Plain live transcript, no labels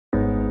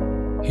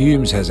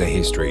Humes has a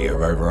history of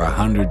over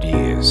 100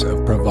 years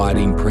of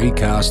providing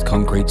precast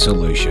concrete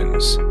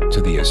solutions to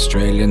the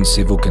Australian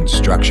civil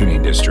construction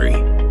industry.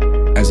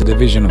 As a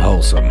division of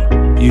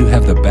Wholesome, you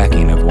have the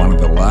backing of one of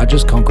the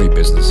largest concrete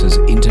businesses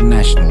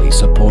internationally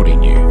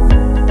supporting you.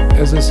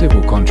 As a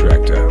civil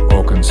contractor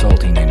or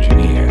consulting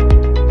engineer,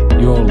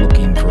 you're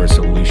looking for a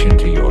solution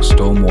to your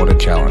stormwater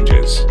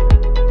challenges.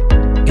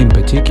 In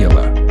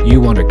particular,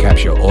 you want to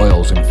capture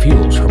oils and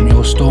fuels from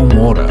your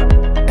stormwater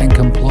and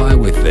comply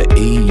with the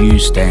EU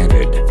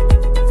standard,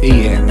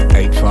 EN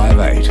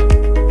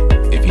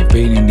 858. If you've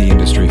been in the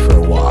industry for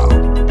a while,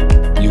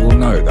 you will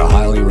know the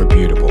highly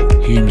reputable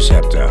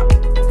HumeCeptor.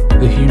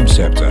 The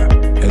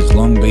HumeCeptor has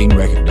long been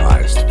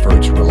recognised for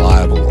its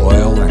reliable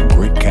oil and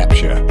grit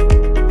capture.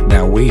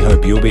 Now we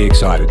hope you'll be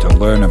excited to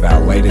learn of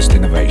our latest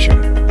innovation,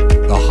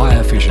 the high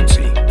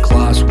efficiency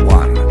Class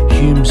I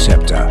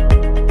HumeCeptor.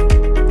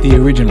 The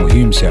original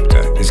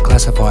HumeCeptor is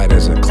classified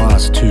as a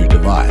Class II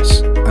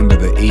device under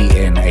the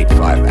EN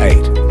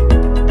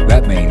 858.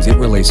 That means it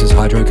releases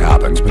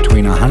hydrocarbons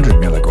between 100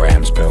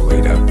 mg per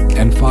litre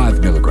and 5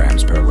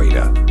 mg per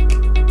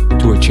litre.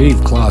 To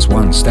achieve Class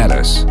I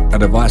status, a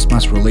device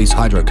must release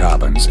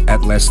hydrocarbons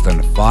at less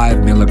than 5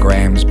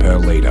 mg per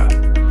litre.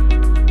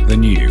 The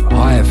new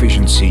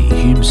high-efficiency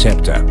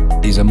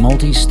HumeCeptor is a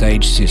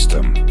multi-stage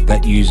system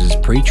that uses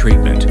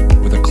pre-treatment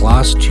with a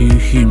Class II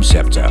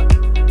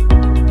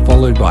HumeCeptor,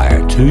 followed by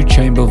a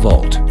 2-chamber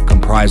vault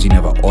comprising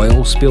of an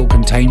oil spill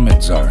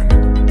containment zone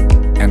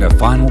and a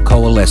final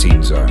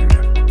coalescing zone.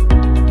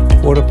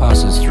 Water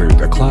passes through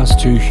the Class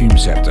II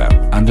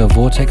HumeCeptor under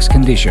vortex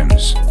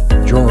conditions,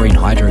 drawing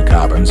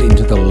hydrocarbons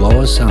into the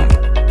lower sump.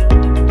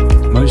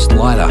 Most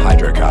lighter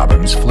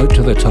hydrocarbons float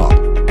to the top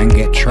and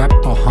get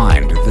trapped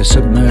behind the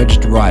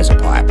submerged riser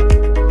pipe.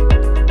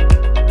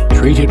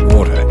 Treated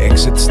water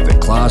exits the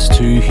Class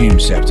II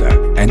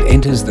HumeCeptor and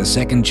enters the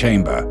second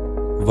chamber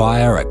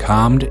via a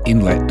calmed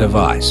inlet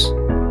device.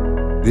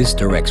 This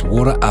directs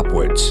water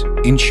upwards,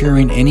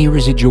 ensuring any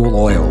residual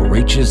oil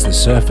reaches the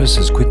surface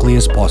as quickly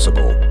as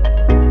possible.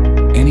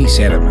 Any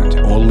sediment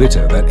or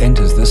litter that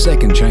enters the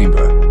second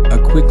chamber are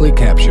quickly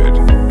captured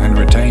and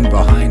retained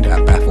behind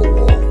a baffle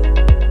wall.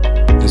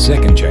 The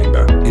second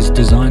chamber is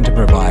designed to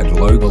provide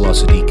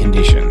low-velocity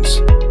conditions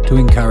to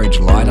encourage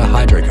lighter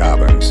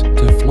hydrocarbons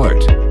to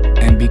float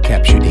and be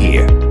captured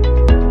here.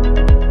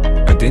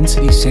 A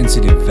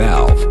density-sensitive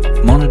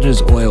valve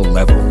monitors oil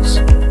levels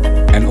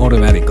and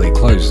automatically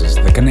closes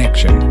the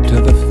connection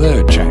to the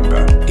third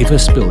chamber if a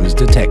spill is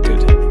detected.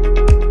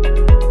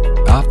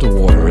 After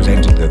water has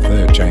entered the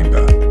third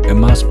chamber, it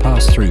must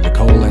pass through the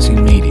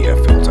coalescing media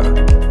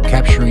filter,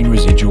 capturing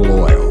residual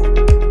oil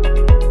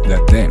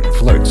that then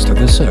floats to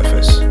the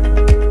surface.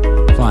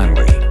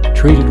 Finally,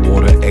 treated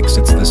water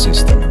exits the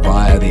system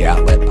via the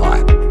outlet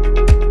pipe.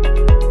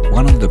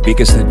 One of the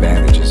biggest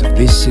advantages of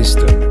this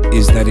system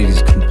is that it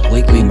is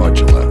completely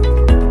modular.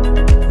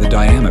 The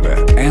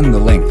diameter and the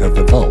length of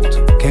the vault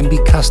can be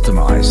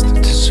customized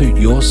to suit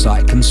your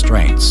site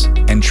constraints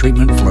and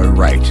treatment flow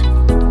rate.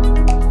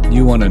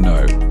 You want to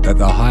know that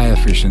the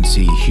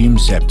high-efficiency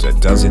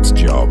HumeCeptor does its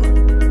job,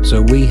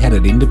 so we had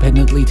it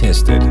independently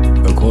tested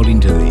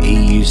according to the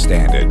EU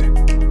standard,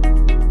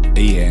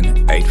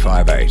 EN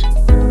 858,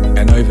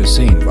 and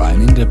overseen by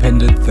an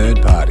independent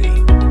third party.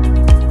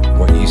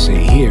 What you see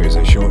here is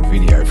a short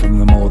video from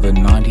the more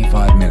than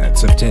 95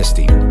 minutes of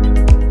testing.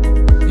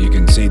 You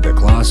can see the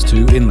Class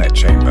II inlet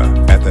chamber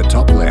at the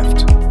top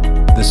left.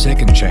 The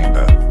second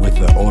chamber with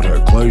the auto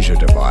closure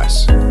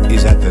device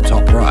is at the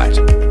top right.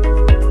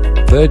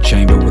 Third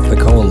chamber with the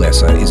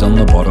coalescer is on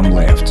the bottom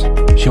left,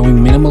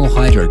 showing minimal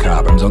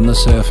hydrocarbons on the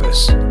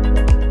surface.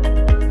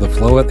 The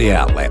flow at the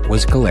outlet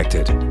was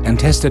collected and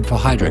tested for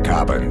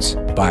hydrocarbons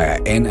by a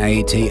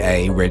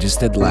NATA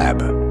registered lab.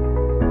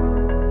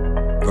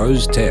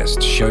 Those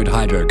tests showed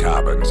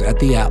hydrocarbons at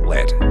the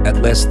outlet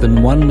at less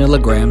than 1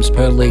 mg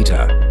per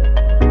litre,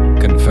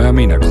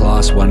 confirming a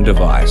Class I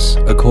device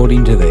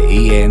according to the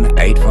EN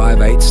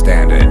 858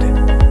 standard.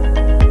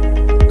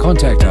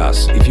 Contact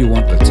us if you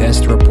want the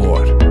test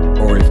report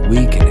or if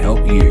we can help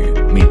you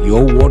meet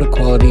your water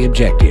quality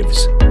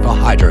objectives for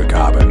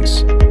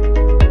hydrocarbons.